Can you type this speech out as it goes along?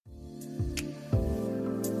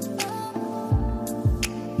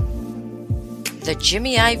The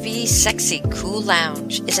Jimmy IV Sexy Cool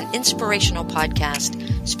Lounge is an inspirational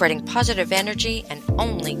podcast spreading positive energy and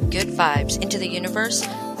only good vibes into the universe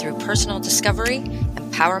through personal discovery,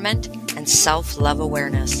 empowerment, and self-love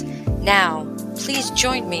awareness. Now, please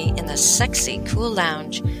join me in the Sexy Cool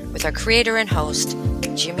Lounge with our creator and host,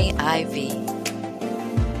 Jimmy IV.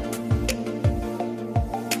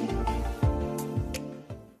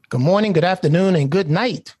 Good morning, good afternoon, and good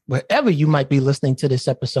night, wherever you might be listening to this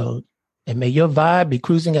episode. And may your vibe be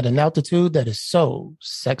cruising at an altitude that is so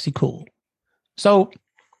sexy cool. So,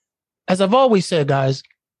 as I've always said, guys,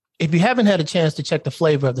 if you haven't had a chance to check the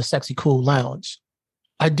flavor of the Sexy Cool Lounge,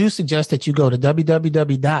 I do suggest that you go to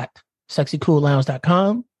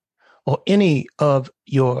www.sexycoollounge.com or any of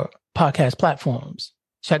your podcast platforms.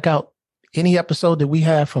 Check out any episode that we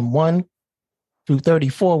have from 1 through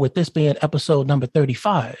 34, with this being episode number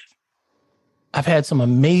 35. I've had some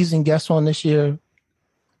amazing guests on this year,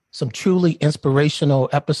 some truly inspirational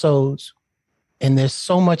episodes, and there's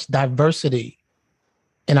so much diversity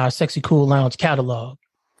in our Sexy Cool Lounge catalog.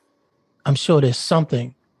 I'm sure there's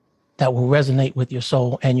something that will resonate with your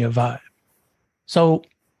soul and your vibe. So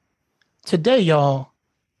today, y'all,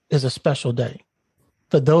 is a special day.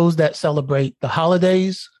 For those that celebrate the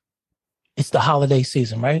holidays, it's the holiday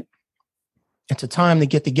season, right? It's a time to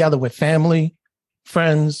get together with family,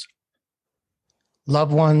 friends,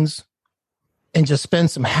 loved ones, and just spend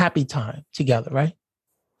some happy time together, right?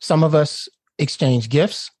 Some of us exchange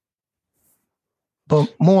gifts, but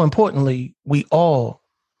more importantly, we all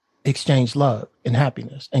exchange love and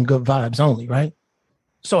happiness and good vibes only, right?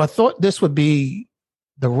 So I thought this would be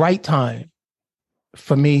the right time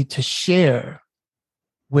for me to share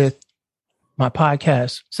with my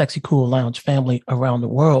podcast, Sexy Cool Lounge family around the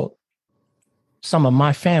world, some of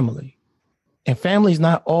my family. And family's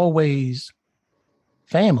not always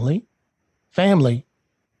family. Family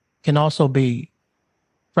can also be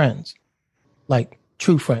friends, like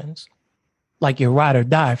true friends, like your ride or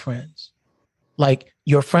die friends, like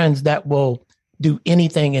your friends that will do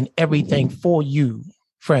anything and everything for you,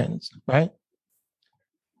 friends, right?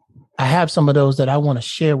 I have some of those that I want to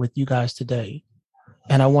share with you guys today,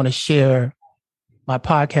 and I want to share my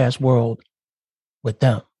podcast world with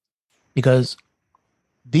them, because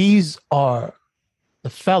these are the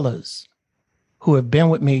fellas who have been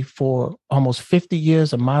with me for almost 50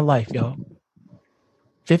 years of my life, y'all.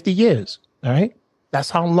 50 years, all right? That's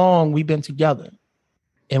how long we've been together.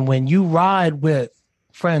 And when you ride with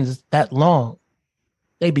friends that long,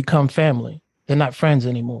 they become family. They're not friends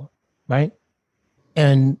anymore, right?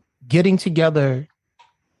 And getting together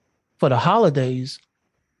for the holidays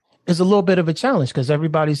is a little bit of a challenge because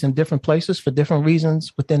everybody's in different places for different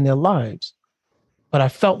reasons within their lives. But I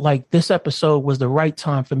felt like this episode was the right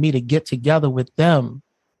time for me to get together with them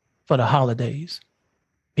for the holidays,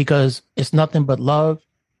 because it's nothing but love.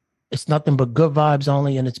 It's nothing but good vibes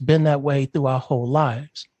only. And it's been that way through our whole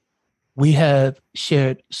lives. We have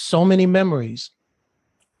shared so many memories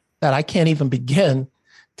that I can't even begin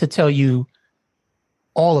to tell you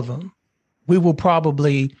all of them. We will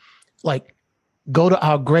probably go to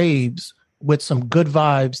our graves with some good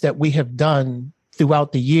vibes that we have done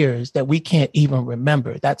throughout the years that we can't even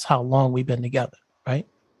remember. That's how long we've been together, right?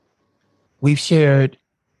 We've shared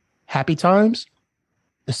happy times,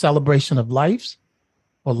 the celebration of lives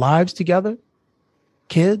together,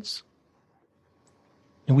 kids.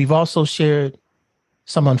 And we've also shared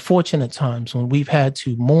some unfortunate times when we've had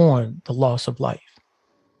to mourn the loss of life.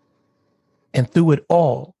 And through it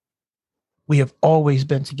all, we have always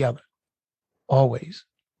been together, always.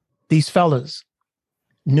 These fellas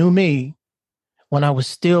knew me when I was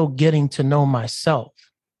still getting to know myself,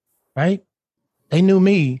 right? They knew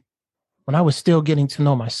me when I was still getting to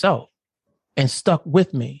know myself and stuck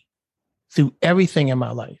with me through everything in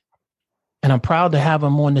my life. And I'm proud to have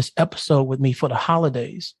them on this episode with me for the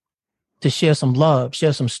holidays to share some love,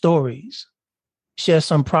 share some stories, share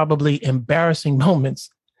some probably embarrassing moments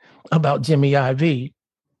about Jimmy IV.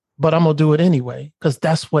 But I'm going to do it anyway, because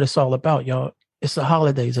that's what it's all about, y'all. It's the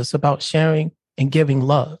holidays. It's about sharing and giving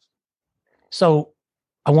love. So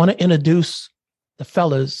I want to introduce the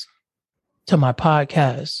fellas to my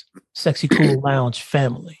podcast, Sexy Cool Lounge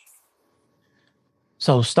family.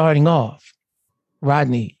 So starting off,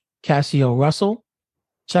 Rodney Cassio Russell,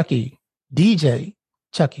 Chucky, DJ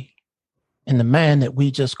Chucky, and the man that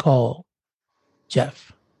we just call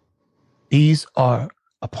Jeff. These are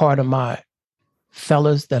a part of my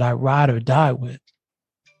fellas that I ride or die with,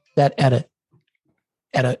 that at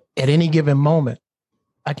any given moment,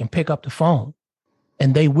 I can pick up the phone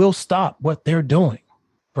and they will stop what they're doing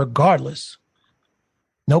regardless.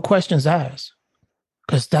 No questions asked.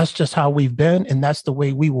 because that's just how we've been, and that's the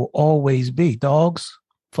way we will always be. Dogs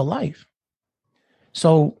for life.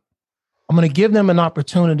 So I'm going to give them an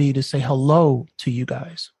opportunity to say hello to you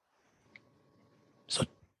guys.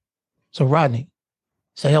 So Rodney,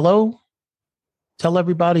 say hello. Tell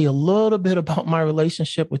everybody a little bit about my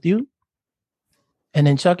relationship with you. And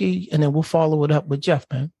then Chucky, and then we'll follow it up with Jeff,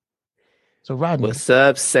 man. So Rodney. What's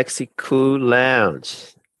up, Sexy Cool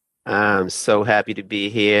Lounge? I'm so happy to be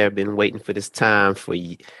here. Been waiting for this time for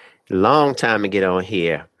a long time to get on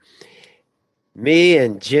here. Me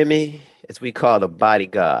and Jimmy, as we call the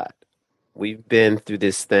bodyguard, we've been through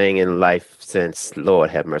this thing in life since,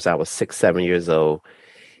 Lord have mercy, I was 6, 7 years old.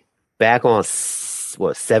 Back on,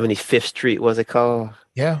 75th Street, was it called?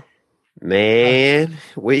 Yeah. Man,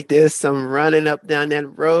 we did some running up down that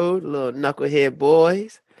road, little knucklehead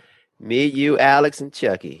boys. Me, you, Alex, and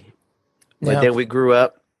Chucky. But then we grew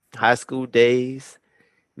up, high school days,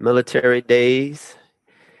 military days.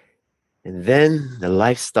 And then the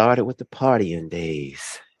life started with the partying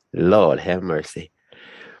days. Lord have mercy.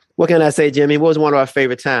 What can I say, Jimmy? What was one of our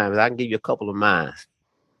favorite times? I can give you a couple of mine.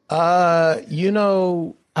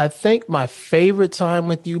 I think my favorite time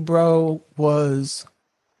with you, bro, was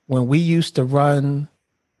when we used to run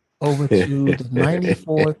over to the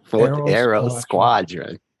 94th Aero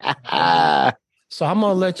Squadron. So I'm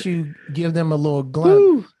going to let you give them a little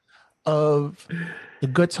glimpse of the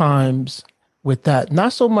good times with that.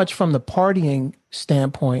 Not so much from the partying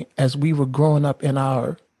standpoint as we were growing up in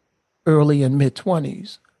our early and mid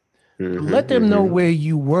 20s. Let them know where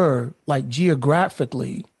you were, like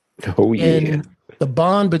geographically. Oh, yeah. And the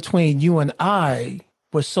bond between you and I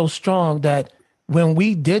was so strong that when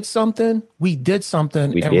we did something,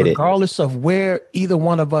 and regardless of where either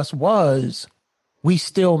one of us was, we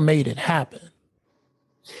still made it happen.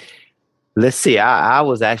 Let's see. I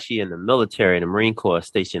was actually in the military, in the Marine Corps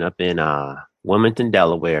station up in Wilmington,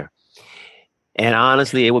 Delaware. And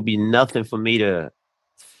honestly, it would be nothing for me to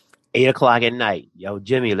 8 o'clock at night. Yo,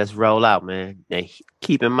 Jimmy, let's roll out, man. Now,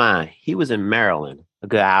 keep in mind, he was in Maryland, a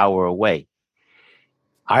good hour away.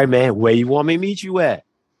 All right, man, where you want me to meet you at?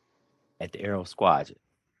 At the Aero Squadron.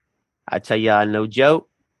 I tell y'all, no joke.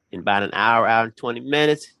 In about an hour and 20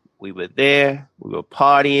 minutes, we were there. We were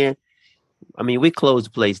partying. I mean, we closed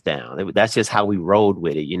the place down. That's just how we rolled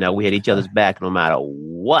with it. You know, we had each other's back no matter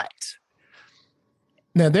what.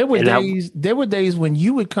 Now, there were days when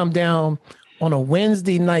you would come down on a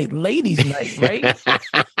Wednesday night, ladies' night,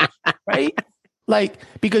 right? Right? Like,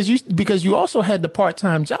 because you also had the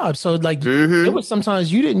part-time job. So like there was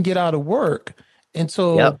sometimes you didn't get out of work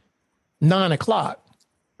until 9 o'clock.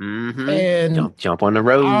 And jump on the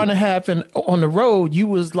road. Hour and a half and on the road, you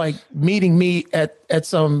was like meeting me at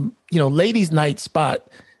some, ladies' night spot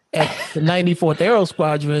at the 94th Aero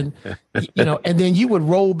Squadron, and then you would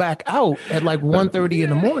roll back out at like 1:30 in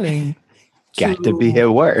the morning. Got to be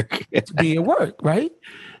at work. To be at work, right?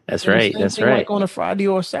 That's right. That's right. Like on a Friday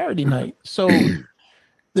or a Saturday night. So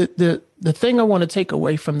the thing I want to take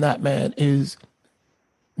away from that, man, is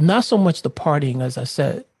not so much the partying, as I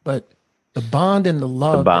said, but the bond and the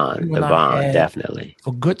love. The bond, definitely.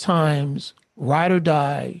 For good times, ride or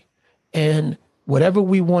die, and whatever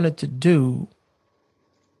we wanted to do,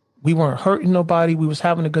 we weren't hurting nobody. We was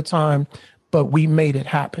having a good time, but we made it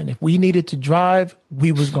happen. If we needed to drive,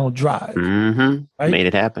 we was going to drive. Right? Made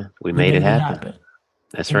it happen. We made it happen.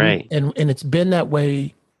 That's right. And it's been that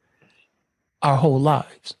way our whole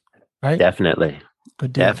lives, right? Definitely.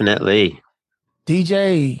 Good deal. Definitely.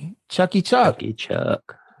 DJ Chucky Chuck. Chucky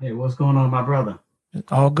Chuck. Hey, what's going on, my brother?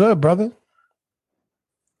 All good, brother.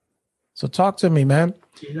 So talk to me, man.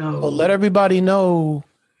 Let everybody know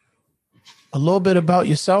a little bit about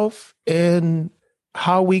yourself and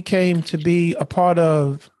how we came to be a part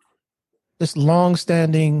of this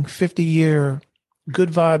long-standing 50-year Good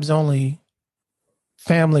Vibes Only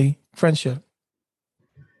family friendship.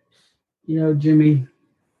 Jimmy,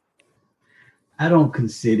 I don't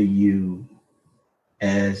consider you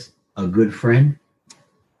as a good friend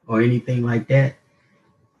or anything like that.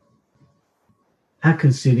 I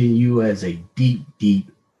consider you as a deep,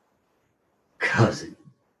 deep cousin,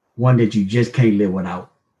 one that you just can't live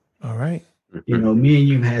without. All right. Me and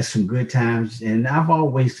you had some good times, and I've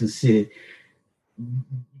always considered,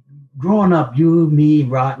 growing up, you, me,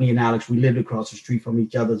 Rodney, and Alex, we lived across the street from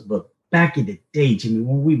each other. But back in the day, Jimmy,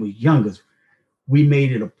 when we were younger, we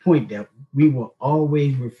made it a point that we will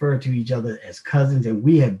always refer to each other as cousins, and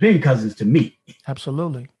we have been cousins to me.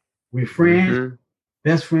 Absolutely. We're friends,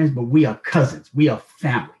 best friends, but we are cousins. We are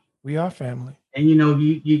family. We are family. And,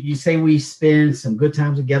 you say we spend some good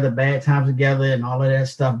times together, bad times together, and all of that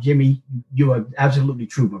stuff. Jimmy, you are absolutely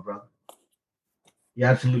true, my brother. You're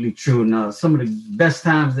absolutely true. And some of the best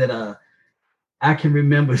times that I can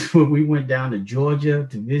remember is when we went down to Georgia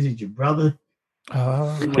to visit your brother.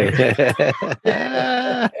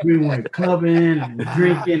 We went clubbing and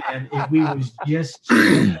drinking, and we was just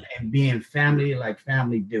chilling and being family like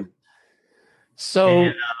family do. So,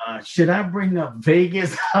 and, should I bring up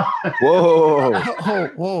Vegas? Whoa!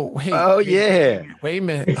 Whoa! Hey, oh yeah! Wait a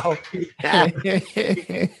minute! Oh. Okay,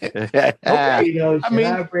 I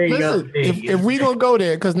mean, listen, if we gonna go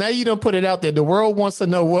there, because now you don't put it out there, the world wants to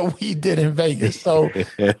know what we did in Vegas. So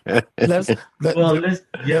let's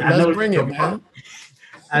bring it, man.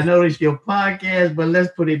 I know it's your podcast, but let's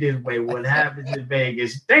put it this way: what happens in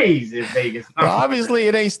Vegas stays in Vegas. Well, obviously,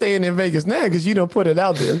 it ain't staying in Vegas now because you don't put it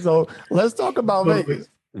out there. So let's talk about Vegas.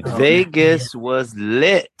 Vegas was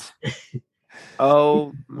lit.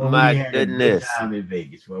 Oh my goodness! Time in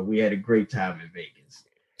Vegas. Well, we had a great time in Vegas.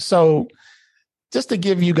 So, just to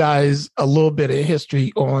give you guys a little bit of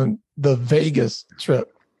history on the Vegas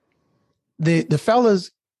trip, the fellas,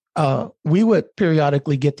 we would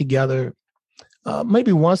periodically get together.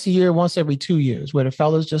 Maybe once a year, once every 2 years, where the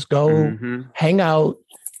fellas just go hang out.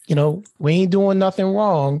 You know, we ain't doing nothing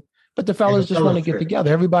wrong, but the fellas just want to get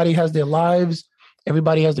together. Everybody has their lives,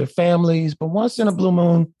 everybody has their families, but once in a blue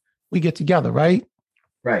moon, we get together, right?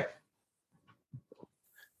 Right.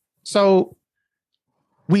 So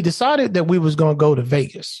we decided that we was going to go to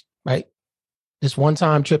Vegas, right? This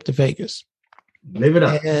one-time trip to Vegas. Live it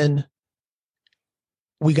up. And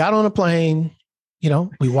we got on a plane. You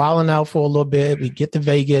know, we wilding out for a little bit. We get to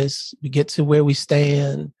Vegas. We get to where we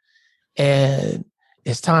stand. And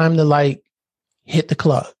it's time to like hit the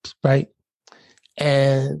clubs, right?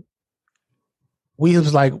 And we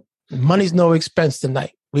was like, money's no expense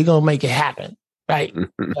tonight. We're going to make it happen, right?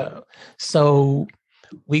 So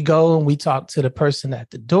we go and we talk to the person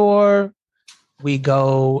at the door. We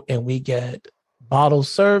go and we get bottle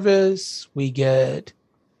service. We get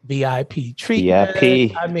VIP treatment.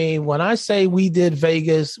 VIP. I mean, when I say we did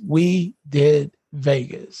Vegas, we did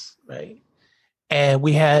Vegas, right? And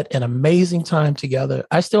we had an amazing time together.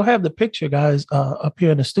 I still have the picture, guys, up here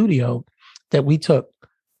in the studio that we took.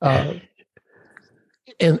 And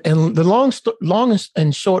the long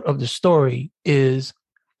and short of the story is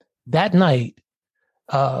that night,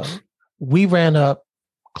 we ran up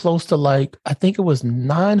close to like, I think it was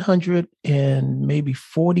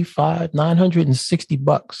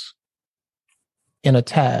 $960 in a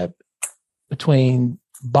tab between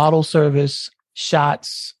bottle service,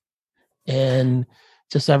 shots, and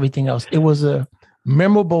just everything else. It was a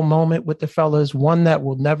memorable moment with the fellas, one that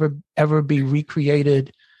will never, ever be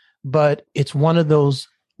recreated, but it's one of those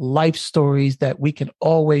life stories that we can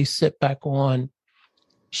always sit back on,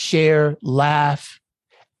 share, laugh,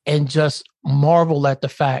 and just marvel at the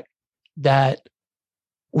fact that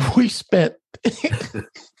we spent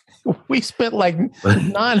like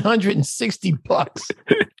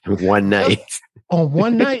 $960 one night on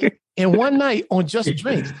one night on just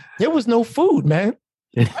drinks. There was no food, man.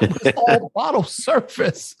 It was all bottle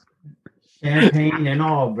service. Champagne and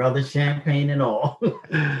all, brother. Champagne and all.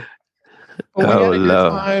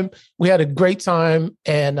 We had a great time,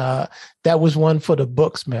 and that was one for the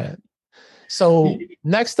books, man. So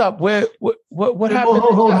next up, what happened?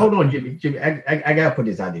 Hold on, Jimmy. I gotta put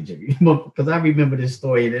this out there, Jimmy, because I remember this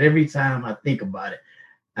story, and every time I think about it,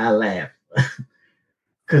 I laugh.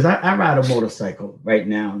 Because I ride a motorcycle right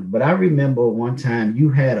now, but I remember one time you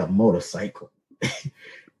had a motorcycle,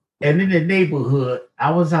 and in the neighborhood,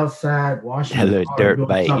 I was outside washing a little dirt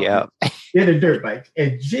bike, yeah, a dirt bike,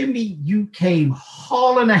 and Jimmy, you came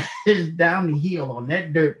hauling ass down the hill on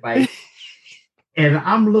that dirt bike, and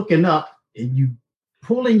I'm looking up. And you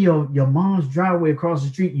pulling your mom's driveway across the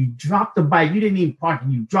street, you dropped the bike. You didn't even park it.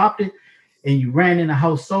 You dropped it and you ran in the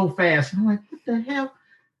house so fast. And I'm like, what the hell?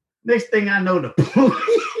 Next thing I know, the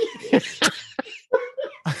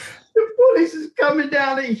police is coming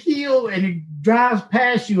down the hill and it drives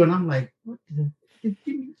past you. And I'm like, what the?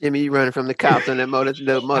 Jimmy, you running from the cops on that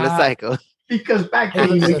motorcycle. Because back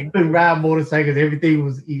then you couldn't ride motorcycles, everything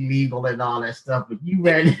was illegal and all that stuff. But you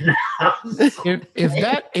ran in the house.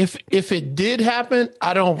 If it did happen,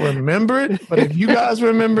 I don't remember it. But if you guys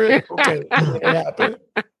remember it, okay, it happened.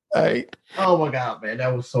 Right. Oh my God, man,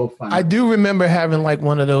 that was so fun. I do remember having like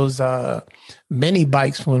one of those mini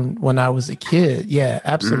bikes when I was a kid. Yeah,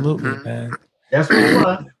 absolutely, man. That's what it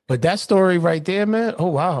was. But that story right there, man. Oh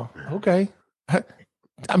wow. Okay.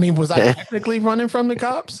 I mean, was I technically running from the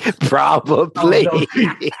cops? Probably. No.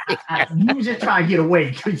 You was just trying to get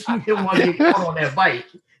away because you didn't want to get caught on that bike.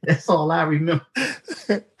 That's all I remember.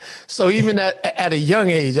 So even at a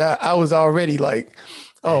young age, I was already like,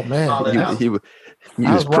 oh man.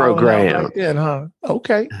 You was programmed right then, huh?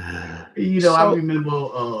 Okay. You know, I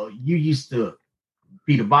remember you used to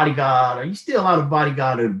be the bodyguard, or you still are the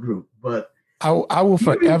bodyguard of the group, but I will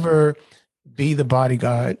forever be the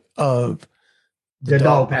bodyguard of the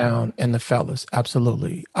Dog Pound and the fellas.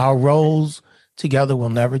 Absolutely. Our roles together will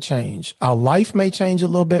never change. Our life may change a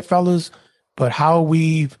little bit, fellas, but how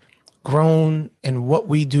we've grown and what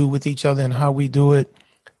we do with each other and how we do it,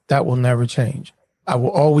 that will never change. I will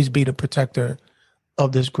always be the protector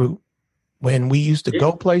of this group. When we used to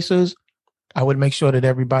go places, I would make sure that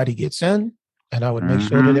everybody gets in, and I would make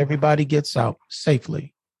sure that everybody gets out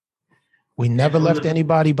safely. We never left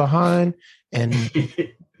anybody behind, and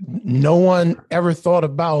no one ever thought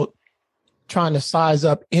about trying to size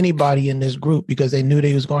up anybody in this group because they knew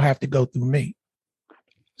they was going to have to go through me.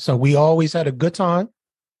 So we always had a good time.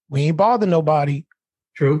 We ain't bother nobody.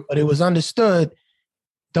 True. But it was understood,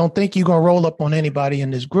 don't think you're going to roll up on anybody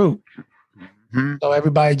in this group. So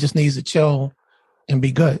everybody just needs to chill and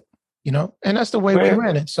be good, you know? And that's the way we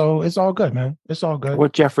ran it. So it's all good, man. It's all good.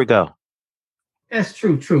 Where'd Jeffrey go? That's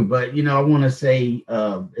true. But, you know, I want to say,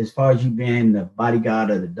 as far as you being the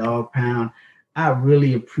bodyguard of the Dog Pound, I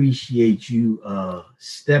really appreciate you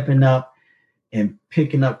stepping up and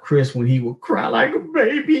picking up Chris when he would cry like a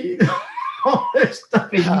baby. All that stuff.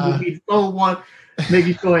 And you would be so one,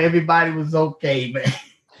 making sure everybody was okay, man.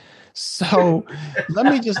 So let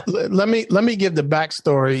me give the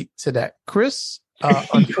backstory to that. Chris,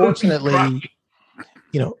 unfortunately,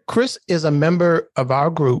 you know, Chris is a member of our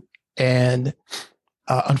group, and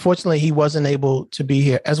unfortunately, he wasn't able to be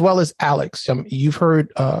here, as well as Alex. You've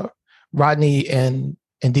heard Rodney and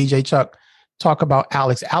DJ Chuck talk about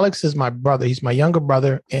Alex. Alex is my brother. He's my younger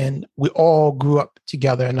brother, and we all grew up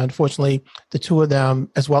together. And unfortunately, the two of them,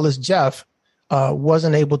 as well as Jeff,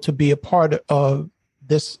 wasn't able to be a part of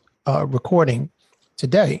this recording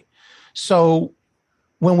today. So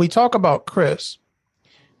when we talk about Chris,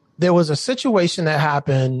 there was a situation that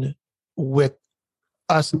happened with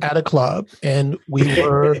us at a club, and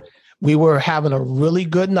we were having a really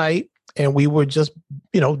good night, and we were just,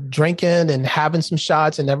 you know, drinking and having some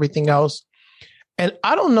shots and everything else. And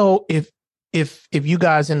I don't know if you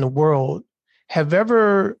guys in the world have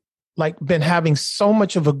ever like been having so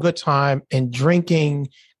much of a good time and drinking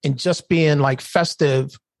and just being like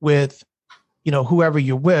festive with, you know, whoever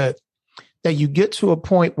you're with, that you get to a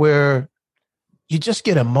point where you just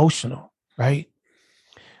get emotional, right?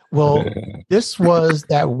 Well, this was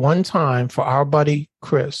that one time for our buddy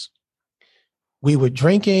Chris. We were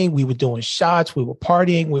drinking, we were doing shots, we were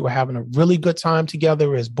partying, we were having a really good time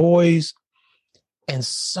together as boys. And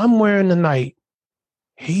somewhere in the night,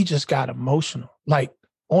 he just got emotional, like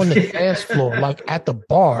on the dance floor, like at the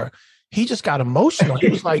bar. He just got emotional. He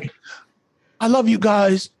was like, I love you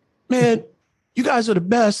guys, man. You guys are the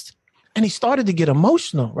best. And he started to get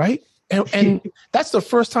emotional, right? And that's the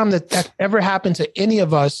first time that ever happened to any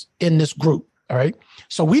of us in this group, all right?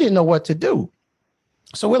 So we didn't know what to do.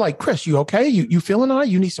 So we're like, Chris, you okay? You feeling all right?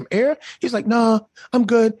 You need some air? He's like, nah, I'm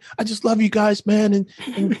good. I just love you guys, man. And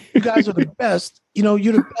you guys are the best. You know,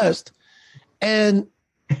 you're the best. And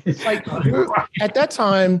like at that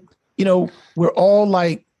time, you know, we're all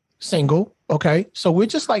like single. Okay. So we're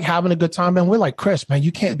just like having a good time. And we're like, Chris, man,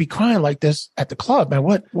 you can't be crying like this at the club, man.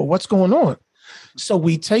 What's going on? So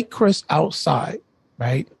we take Chris outside,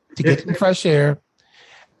 right, to get some fresh air.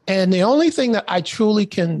 And the only thing that I truly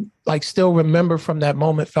can like still remember from that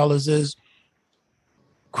moment, fellas, is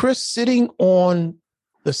Chris sitting on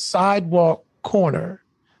the sidewalk corner,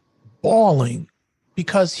 bawling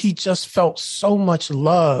because he just felt so much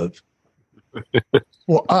love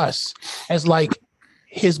for us as like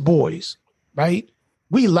his boys, right?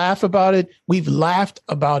 We laugh about it. We've laughed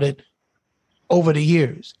about it over the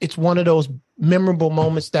years. It's one of those memorable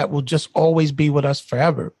moments that will just always be with us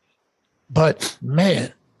forever. But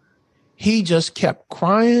man, he just kept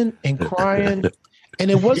crying and crying.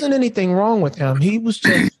 And it wasn't anything wrong with him. He was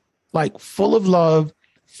just like full of love,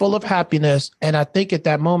 full of happiness. And I think at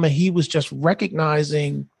that moment, he was just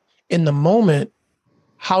recognizing in the moment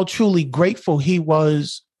how truly grateful he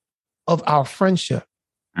was of our friendship.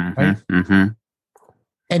 Right?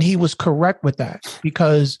 And he was correct with that,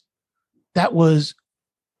 because that was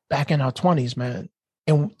back in our 20s, man.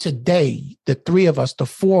 And today, the three of us, the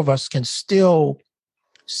four of us, can still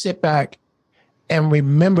sit back and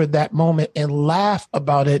remember that moment and laugh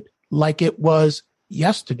about it like it was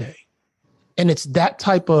yesterday. And it's that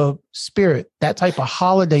type of spirit, that type of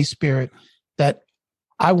holiday spirit that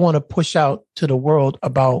I want to push out to the world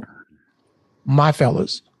about my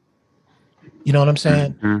fellas. You know what I'm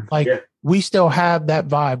saying? Like, we still have that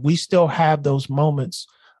vibe. We still have those moments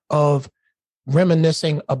of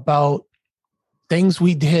reminiscing about things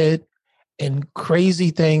we did and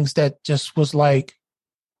crazy things that just was like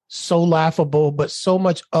so laughable, but so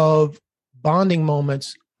much of bonding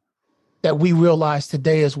moments that we realize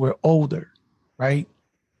today as we're older, right?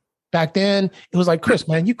 Back then, it was like, Chris,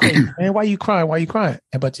 man, you crazy, man. Why you crying? Why you crying?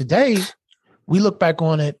 But today, we look back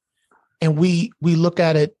on it and we look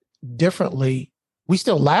at it differently. We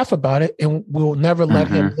still laugh about it and we'll never let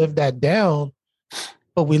him live that down.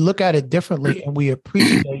 But we look at it differently and we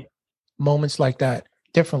appreciate moments like that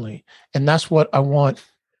differently. And that's what I want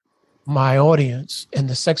my audience in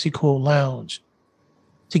the Sexy Cool Lounge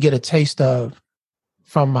to get a taste of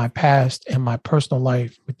from my past and my personal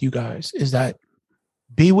life with you guys, is that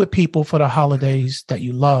be with people for the holidays that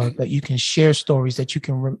you love, that you can share stories, that you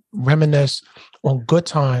can reminisce on good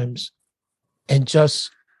times and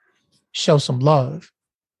just show some love.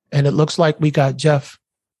 And it looks like we got Jeff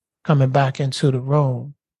coming back into the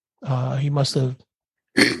room. He must have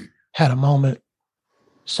had a moment.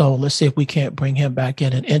 So let's see if we can't bring him back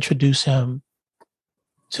in and introduce him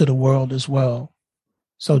to the world as well.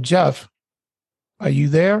 So Jeff, are you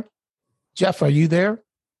there? Jeff, are you there?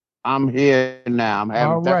 I'm here now. I'm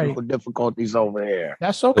having technical difficulties over here.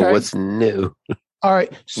 That's okay. But what's new? All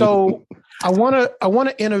right. So I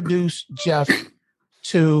wanna introduce Jeff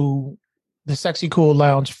to the Sexy Cool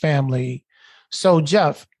Lounge family. So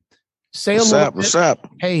Jeff, what's up?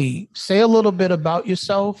 Hey, say a little bit about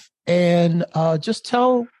yourself and just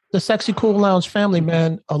tell the Sexy Cool Lounge family,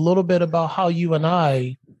 man, a little bit about how you and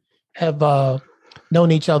I have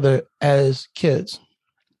known each other as kids.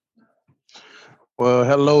 Well,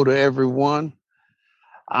 hello to everyone.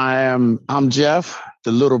 I'm Jeff,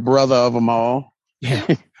 the little brother of them all. Yeah.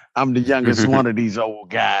 I'm the youngest one of these old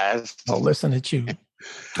guys. Oh, listen at you.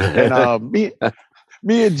 And me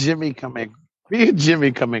and Jimmy come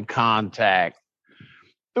in contact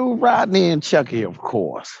through Rodney and Chucky, of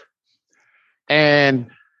course.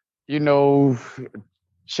 And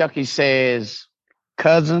Chucky says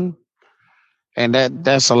cousin, and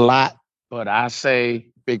that's a lot, but I say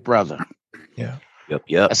big brother. Yeah. Yep.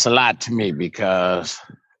 That's a lot to me because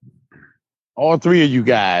all three of you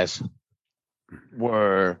guys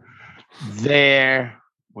were there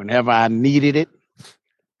whenever I needed it,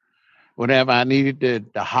 whenever I needed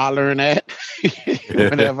the hollering at,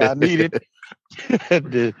 whenever I needed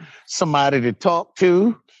somebody to talk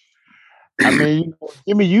to. I mean,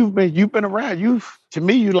 Jimmy, you've been around. To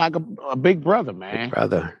me, you like a big brother, man. Big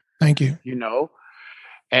brother. Thank you.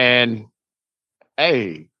 And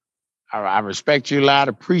hey, I respect you a lot,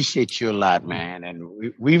 appreciate you a lot, man.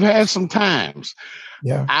 And we've had some times.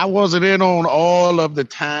 Yeah. I wasn't in on all of the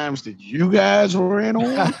times that you guys were in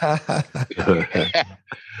on.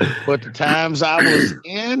 But the times I was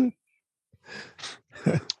in,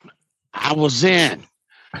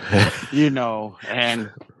 and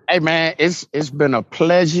hey man, it's been a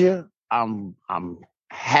pleasure. I'm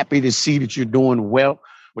happy to see that you're doing well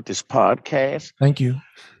with this podcast. Thank you.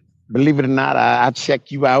 Believe it or not, I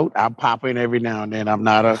check you out. I pop in every now and then. I'm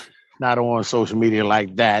not on social media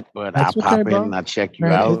like that, but I pop in and I check you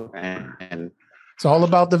out. And it's all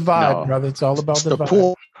about the vibe, brother. It's all about the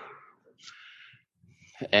vibe.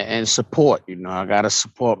 And support. I gotta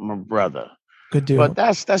support my brother. Good deal. But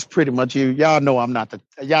that's pretty much you. Y'all know I'm not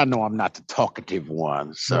the talkative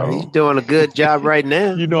one. So he's doing a good job right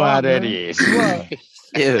now. You know how that is.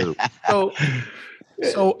 Yeah.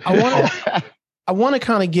 So I want to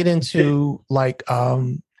kind of get into like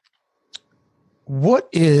what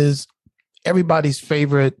is everybody's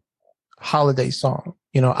favorite holiday song?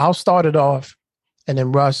 I'll start it off, and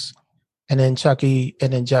then Russ, and then Chucky,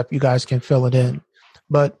 and then Jeff. You guys can fill it in.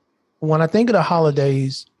 But when I think of the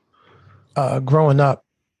holidays, growing up,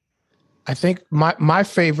 I think my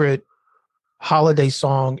favorite holiday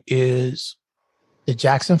song is the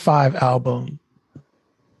Jackson 5 album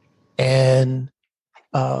and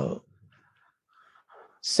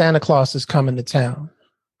Santa Claus is Coming to Town.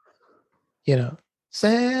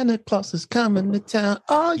 Santa Claus is coming to town.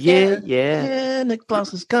 Oh, yeah. Santa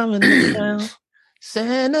Claus is coming to town.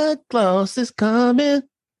 Santa Claus is coming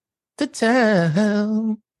to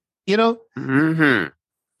town. Mm-hmm.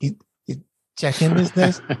 You checking this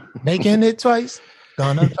list, making it twice.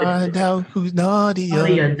 Gonna find out who's naughty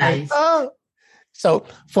or nice. Oh. So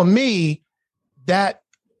for me, that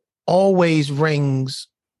always rings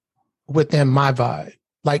within my vibe.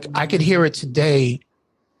 Like I could hear it today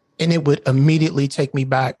and it would immediately take me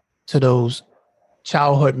back to those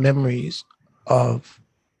childhood memories of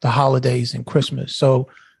the holidays and Christmas. So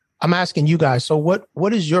I'm asking you guys, so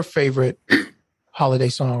what is your favorite holiday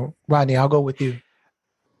song? Rodney, I'll go with you.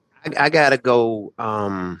 I gotta go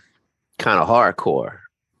kind of hardcore.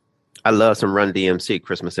 I love some Run DMC,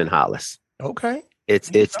 Christmas in Hollis. Okay.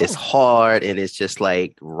 It's hard and it's just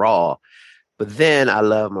like raw. But then I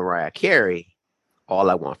love Mariah Carey, All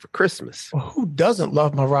I Want for Christmas. Well, who doesn't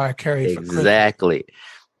love Mariah Carey for Christmas? Exactly.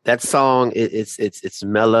 That song, it's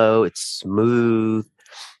mellow, it's smooth,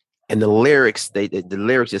 and the lyrics, the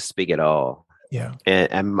lyrics just speak it all. Yeah.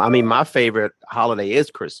 And I mean, my favorite holiday is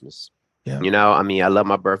Christmas. Yeah. You know, I mean, I love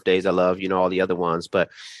my birthdays. I love, all the other ones, but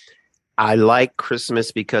I like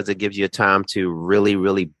Christmas because it gives you a time to really,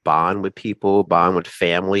 really bond with people, bond with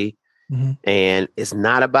family. Mm-hmm. And it's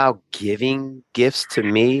not about giving gifts to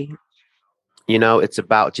me. It's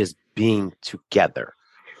about just being together.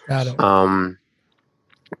 Got it.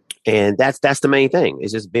 And that's the main thing.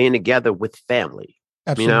 It's just being together with family.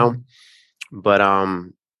 Absolutely. But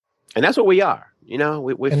and that's what we are.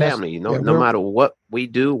 We're family. No matter what we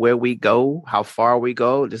do, where we go, how far we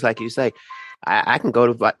go. Just like you say, I can go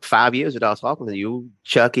to like 5 years without talking to you,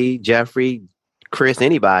 Chucky, Jeffrey, Chris,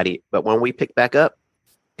 anybody. But when we pick back up,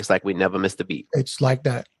 it's like we never missed a beat. It's like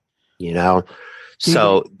that.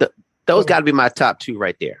 So those got to be my top two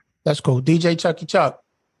right there. That's cool. DJ Chucky Chuck,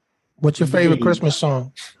 what's your favorite Christmas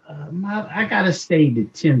song? I gotta say the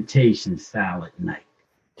Temptations, Silent Night.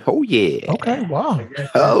 Oh yeah. Okay. Wow.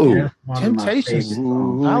 Oh, Temptations,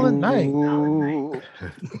 Silent Night.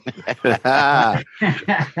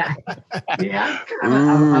 Yeah, I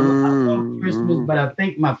love Christmas, but I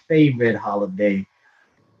think my favorite holiday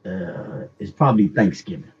is probably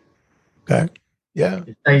Thanksgiving. Okay. Yeah.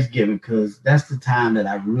 It's Thanksgiving because that's the time that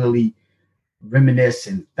I really reminisce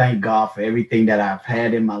and thank God for everything that I've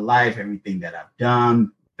had in my life, everything that I've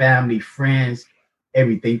done, family, friends,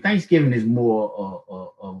 everything. Thanksgiving is more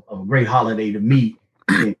of a great holiday to me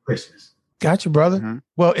than Christmas. Gotcha, brother. Mm-hmm.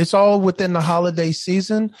 Well, it's all within the holiday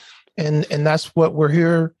season, and that's what we're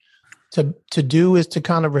here to do, is to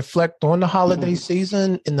kind of reflect on the holiday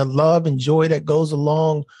season and the love and joy that goes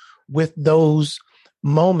along with those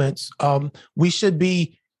moments. We should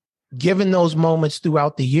be given those moments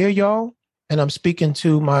throughout the year, y'all. And I'm speaking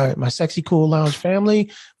to my Sexy Cool Lounge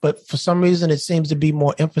family, but for some reason it seems to be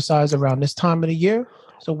more emphasized around this time of the year.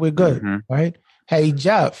 So we're good, right? Hey,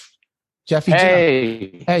 Jeffy.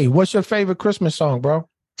 Hey. Hey, what's your favorite Christmas song, bro?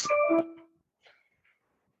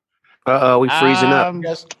 We freezing up.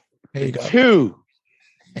 Yes. There you go. 2.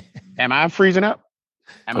 Am I freezing up?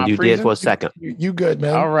 You did for a second. You good,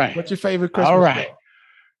 man. All right. What's your favorite Christmas All right. song?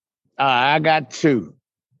 I got 2.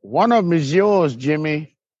 One of them is yours, Jimmy.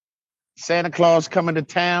 Santa Claus Coming to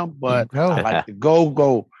Town, but I like the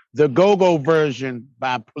go-go version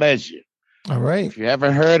by Pleasure. All right. If you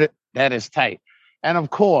haven't heard it, that is tight. And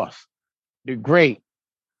of course, the great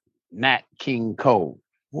Nat King Cole.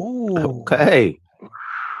 Ooh. Okay.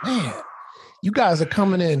 Man, you guys are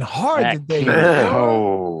coming in hard Nat today. King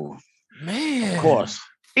Cole. Man. Of course.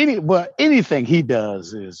 Anything he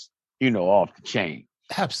does is, off the chain.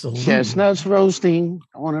 Absolutely. Chestnuts roasting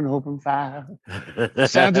on an open fire.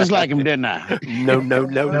 Sound just like him, didn't I? No.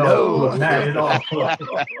 Not at all.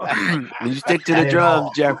 You stick to the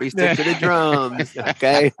drums, Jeffrey. Stick to the drums.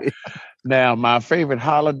 Okay. Now, my favorite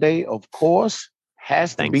holiday, of course,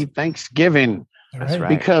 has to be Thanksgiving. That's right.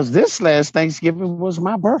 Because this last Thanksgiving was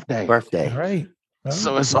my birthday. All right.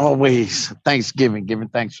 So it's always Thanksgiving, giving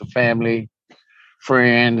thanks for family,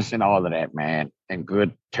 friends, and all of that, man. And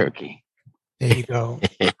good turkey. There you go.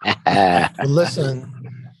 Well, listen,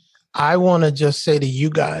 I want to just say to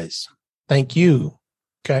you guys, thank you.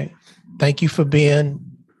 Okay. Thank you for being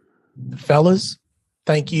the fellas.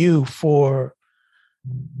 Thank you for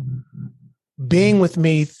being with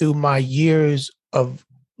me through my years of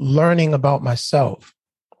learning about myself,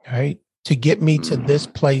 right? To get me to this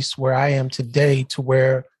place where I am today, to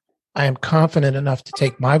where I am confident enough to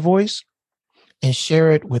take my voice and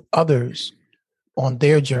share it with others on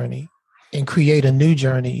their journey, and create a new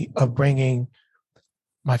journey of bringing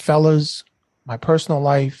my fellas, my personal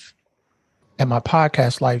life, and my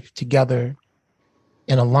podcast life together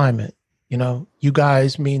in alignment. You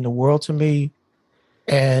guys mean the world to me.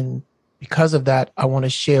 And because of that, I want to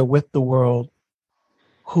share with the world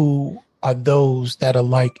who are those that are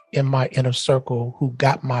like in my inner circle who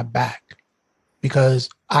got my back, because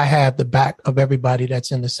I have the back of everybody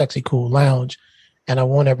that's in the Sexy Cool Lounge, and I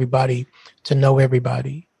want everybody to know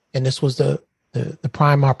everybody. And this was the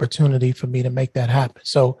prime opportunity for me to make that happen.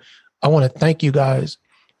 So I want to thank you guys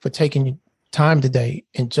for taking time today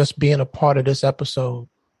and just being a part of this episode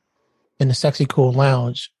in the Sexy Cool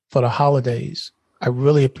Lounge for the holidays. I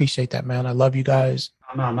really appreciate that, man. I love you guys.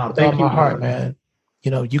 No. With all my heart, man.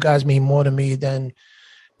 You guys mean more to me than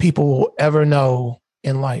people will ever know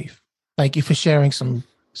in life. Thank you for sharing some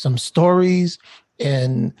stories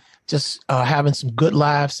and just having some good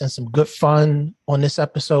laughs and some good fun on this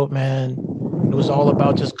episode, man. It was all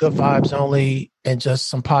about just good vibes only and just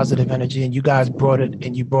some positive energy. And you guys brought it,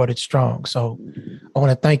 and you brought it strong. So I want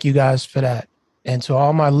to thank you guys for that. And to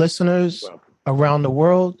all my listeners around the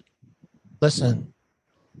world, listen,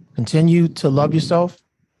 continue to love yourself.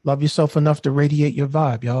 Love yourself enough to radiate your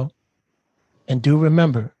vibe, y'all. And do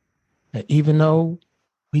remember that even though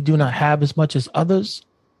we do not have as much as others,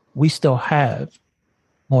 we still have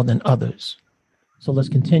more than others. So let's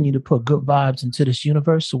continue to put good vibes into this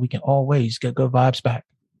universe so we can always get good vibes back.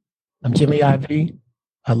 I'm Jimmy IV.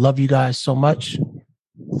 I love you guys so much.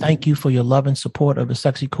 Thank you for your love and support of the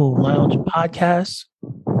Sexy Cool Lounge podcast.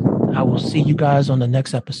 I will see you guys on the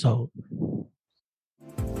next episode.